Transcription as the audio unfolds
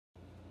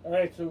All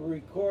right, so we're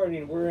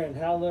recording. We're in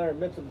How Leonard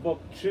Method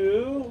Book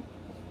 2.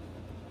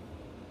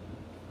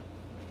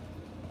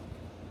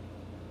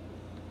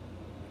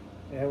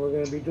 And we're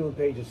going to be doing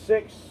pages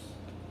 6,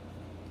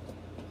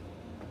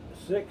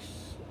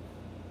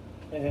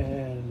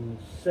 and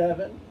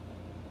 7.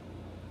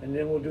 And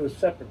then we'll do a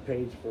separate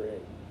page for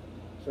 8.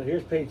 So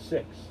here's page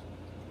 6.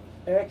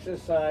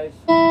 Exercise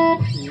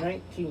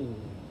 19.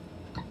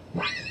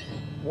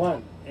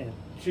 1 and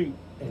 2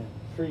 and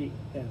 3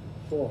 and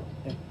 4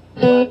 and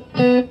 1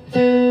 and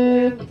 2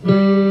 and 3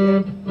 and 4 and 1 and 2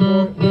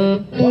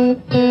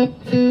 and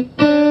 3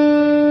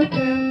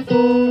 and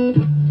 4.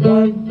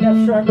 1 F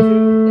sharp 2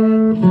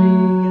 and 3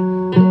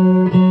 and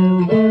 4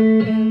 and 1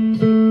 and 2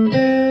 and 3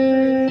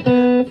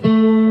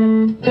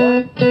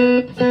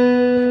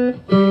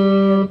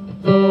 and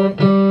 4 and 1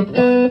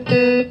 and 2 and 3 and 4 and 1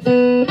 and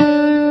 2 and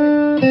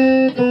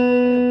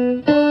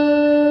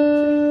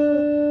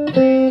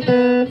 3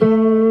 and 4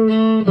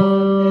 and 1 and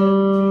 2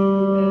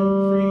 and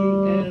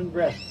 3 and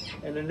rest.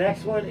 And the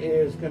next one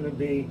is going to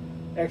be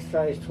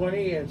exercise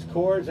 20, and it's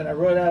chords, and I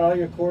wrote out all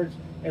your chords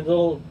in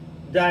little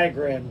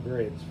diagram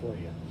grids for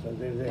you, so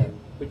they're there.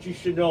 But you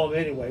should know them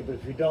anyway, but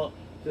if you don't,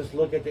 just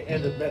look at the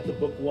end of Method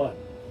Book 1.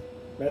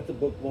 Method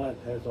Book 1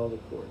 has all the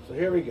chords. So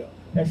here we go.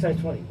 Exercise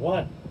 20.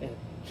 1 and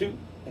 2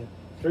 and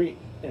 3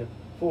 and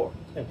 4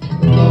 and 1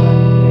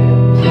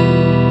 and 2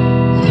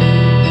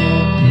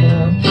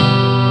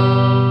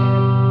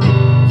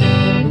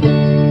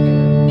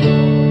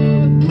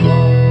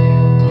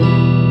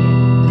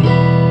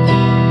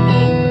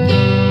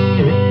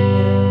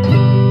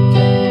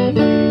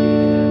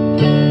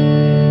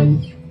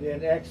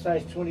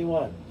 Exercise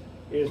 21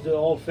 is the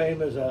old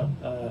famous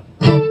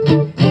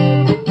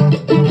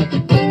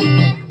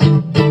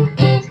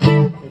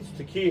it's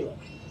tequila.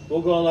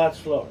 We'll go a lot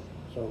slower.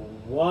 So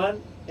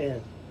 1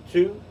 and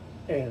 2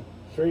 and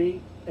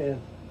 3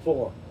 and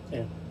 4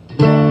 and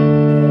 1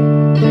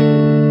 and 2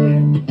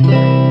 and 3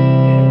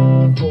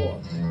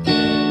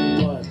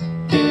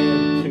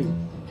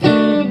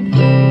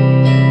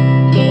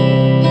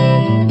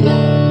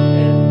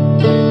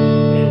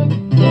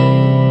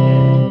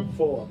 and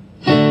 4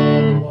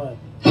 and 1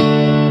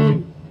 and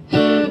 2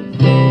 and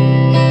 3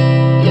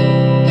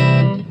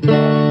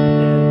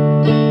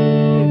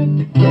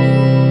 and 3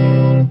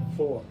 and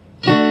 4.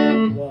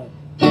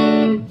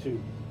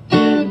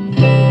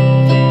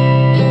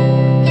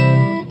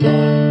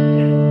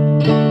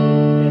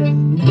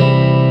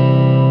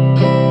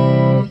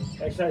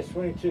 Exercise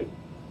 22.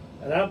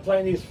 And I'm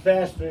playing these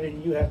faster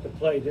than you have to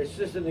play. There's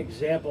just an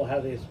example how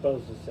they're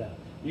supposed to sound.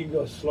 You can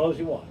go as slow as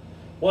you want.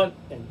 1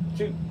 and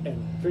 2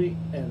 and 3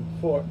 and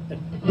 4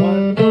 and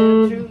 1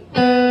 and 2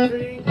 and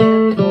 3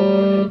 and 4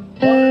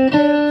 and 1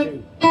 and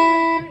 2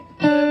 and 3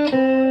 and 4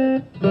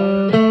 and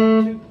 1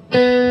 and 2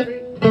 and 3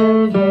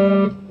 and 4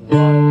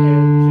 1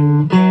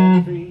 and 2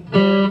 and 3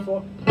 and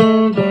 4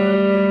 and 1 and 2 and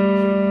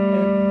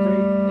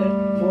 3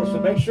 and 4. So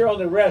make sure on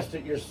the rest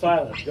that you're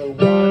silent. Go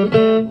 1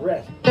 and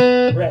rest.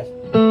 Rest.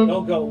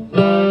 Don't go 1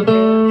 and 2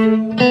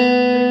 and 3.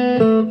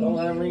 Don't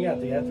let them ring out.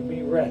 They have to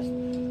be rest.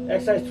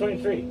 Exercise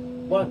 23.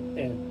 1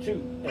 and 2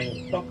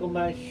 and buckle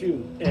my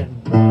shoe and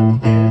 1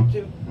 and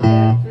 2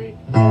 and 3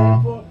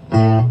 and 4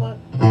 and 1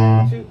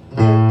 and 2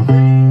 and 3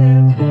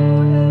 and 4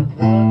 and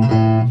 1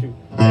 and 2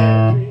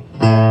 and 3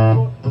 and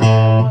 4 and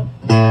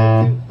 1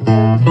 and 2 and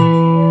 3 and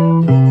 4 and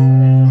 1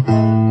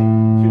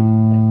 and 2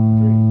 and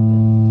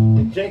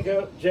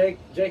 3.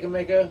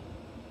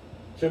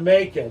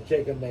 Jamaica.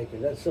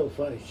 That's so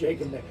funny.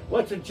 Jamaica.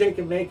 What's a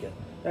Jamaica?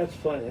 That's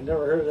funny. I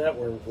never heard of that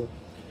word before.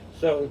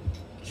 So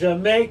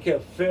Jamaica,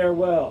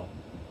 farewell.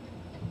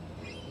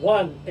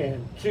 1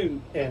 and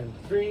 2 and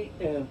 3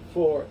 and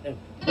 4 and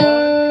 1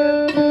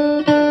 and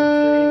 2 and